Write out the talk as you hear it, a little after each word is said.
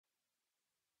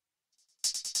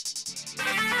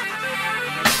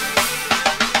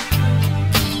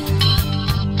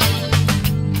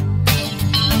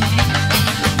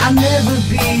never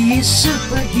be a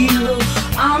superhero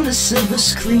on the silver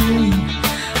screen.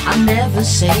 I'll never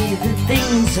say that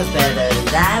things are better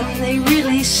than they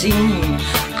really seem.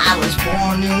 I was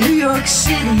born in New York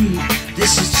City,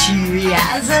 this is cheery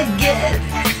as I get.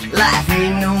 Life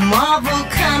ain't no Marvel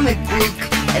comic book,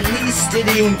 at least it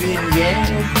ain't been yet.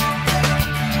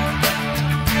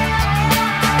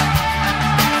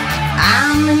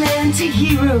 I'm an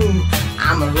anti-hero,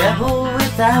 I'm a rebel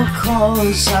without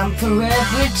cause. I'm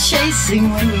forever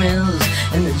chasing windmills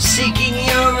and then seeking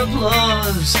your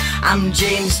applause. I'm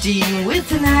James Dean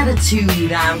with an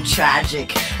attitude, I'm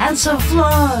tragic and so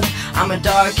flawed. I'm a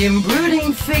dark and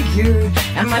brooding figure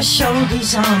and my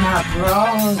shoulders are not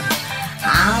broad.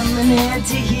 I'm an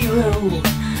anti-hero,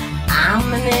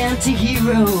 I'm an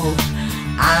anti-hero,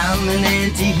 I'm an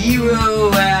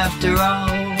anti-hero after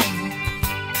all.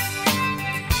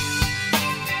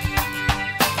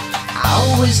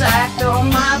 I always act on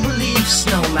my beliefs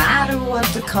no matter what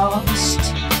the cost.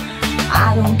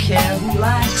 I don't care who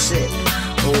likes it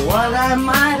or what I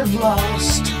might have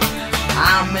lost.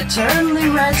 I'm eternally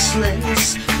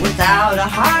restless without a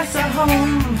hearth or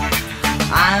home.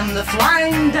 I'm the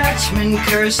Flying Dutchman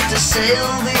cursed to sail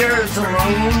the earth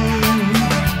alone.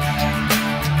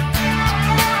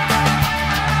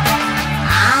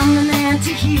 I'm an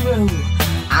anti-hero,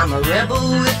 I'm a rebel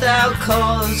without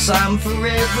cause. I'm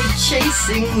forever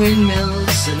chasing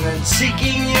windmills and then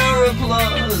seeking your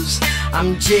applause.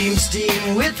 I'm James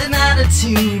Dean with an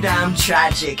attitude, I'm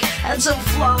tragic and so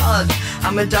flawed.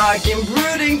 I'm a dark and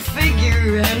brooding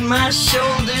figure and my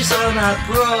shoulders are not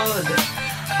broad.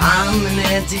 I'm an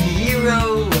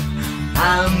anti-hero,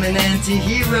 I'm an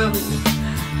anti-hero,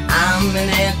 I'm an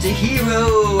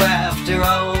anti-hero after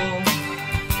all.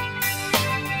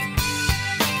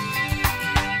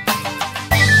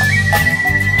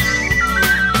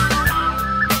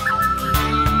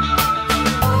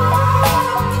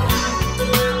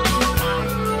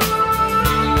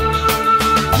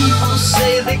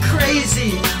 Say they're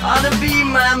crazy ought to be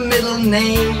my middle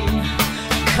name,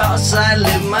 'cause I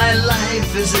live my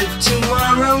life as if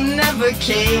tomorrow never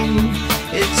came.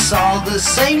 It's all the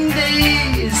same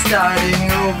day,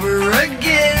 starting over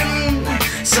again.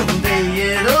 Someday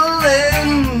it'll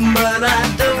end, but I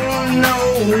don't know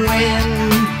when.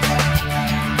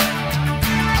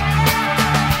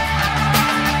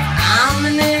 I'm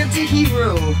an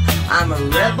anti-hero, I'm a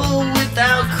rebel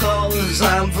without cause.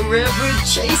 I'm forever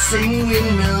chasing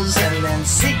windmills and then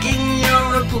seeking your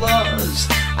applause.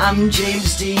 I'm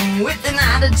James Dean with an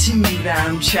attitude,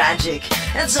 I'm tragic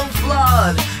and so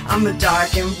flawed. I'm a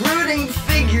dark and brooding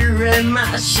figure and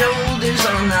my shoulders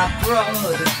are not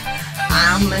broad.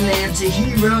 I'm an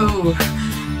anti-hero,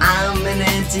 I'm an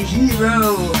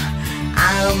anti-hero,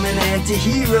 I'm an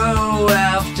anti-hero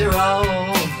after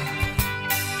all.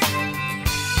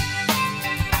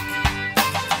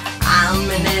 I'm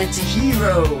an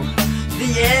anti-hero,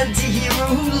 the anti-hero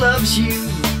who loves you.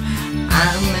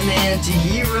 I'm an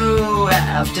anti-hero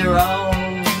after all.